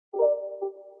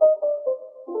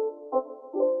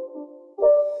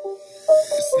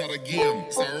not a game,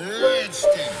 it's a rich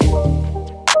thing.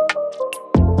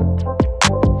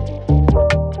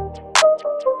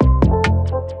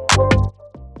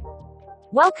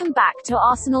 Welcome back to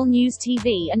Arsenal News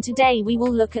TV, and today we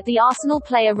will look at the Arsenal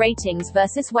player ratings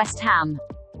versus West Ham.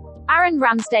 Aaron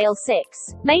Ramsdale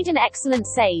 6. Made an excellent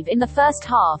save in the first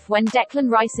half when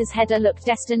Declan Rice's header looked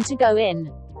destined to go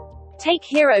in. Take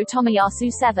Hiro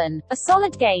Tomiyasu 7. A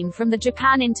solid game from the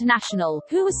Japan international,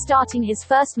 who was starting his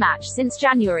first match since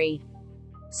January.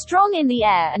 Strong in the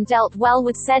air and dealt well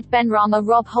with said Benrahma.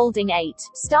 Rob Holding 8.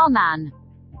 Star man.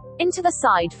 Into the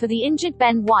side for the injured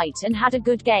Ben White and had a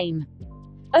good game.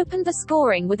 Opened the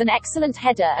scoring with an excellent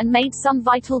header and made some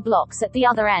vital blocks at the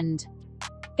other end.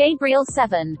 Gabriel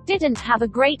 7. Didn't have a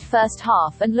great first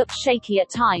half and looked shaky at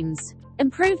times.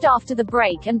 Improved after the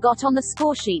break and got on the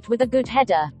scoresheet with a good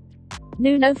header.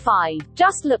 Nuno 5.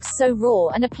 Just looks so raw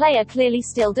and a player clearly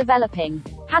still developing.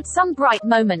 Had some bright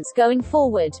moments going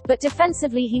forward, but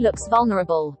defensively he looks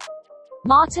vulnerable.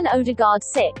 Martin Odegaard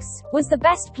 6. Was the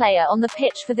best player on the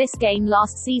pitch for this game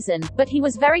last season, but he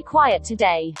was very quiet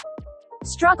today.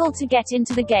 Struggled to get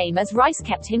into the game as Rice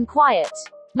kept him quiet.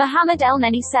 Mohamed El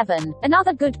Neni 7.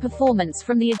 Another good performance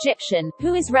from the Egyptian,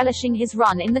 who is relishing his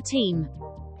run in the team.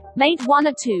 Made 1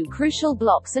 or 2 crucial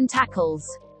blocks and tackles.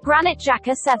 Granit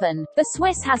Xhaka 7. The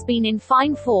Swiss has been in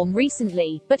fine form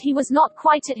recently, but he was not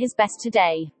quite at his best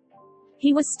today.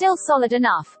 He was still solid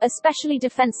enough, especially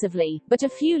defensively, but a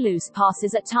few loose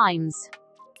passes at times.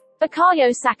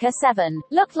 Bukayo Saka 7.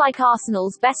 Looked like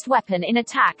Arsenal's best weapon in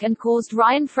attack and caused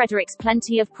Ryan Fredericks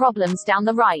plenty of problems down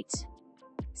the right.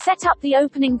 Set up the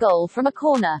opening goal from a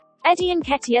corner. Eddie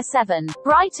Nketiah 7.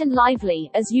 Bright and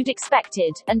lively, as you'd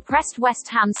expected, and pressed West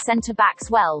Ham's centre-backs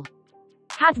well.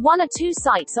 Had 1 or 2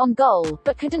 sights on goal,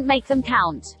 but couldn't make them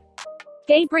count.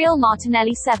 Gabriel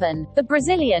Martinelli 7. The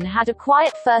Brazilian had a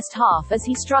quiet first half as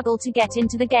he struggled to get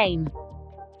into the game.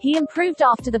 He improved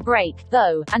after the break,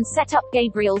 though, and set up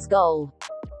Gabriel's goal.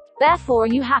 Therefore, are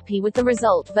you happy with the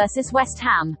result versus West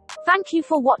Ham? Thank you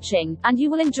for watching, and you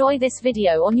will enjoy this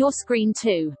video on your screen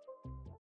too.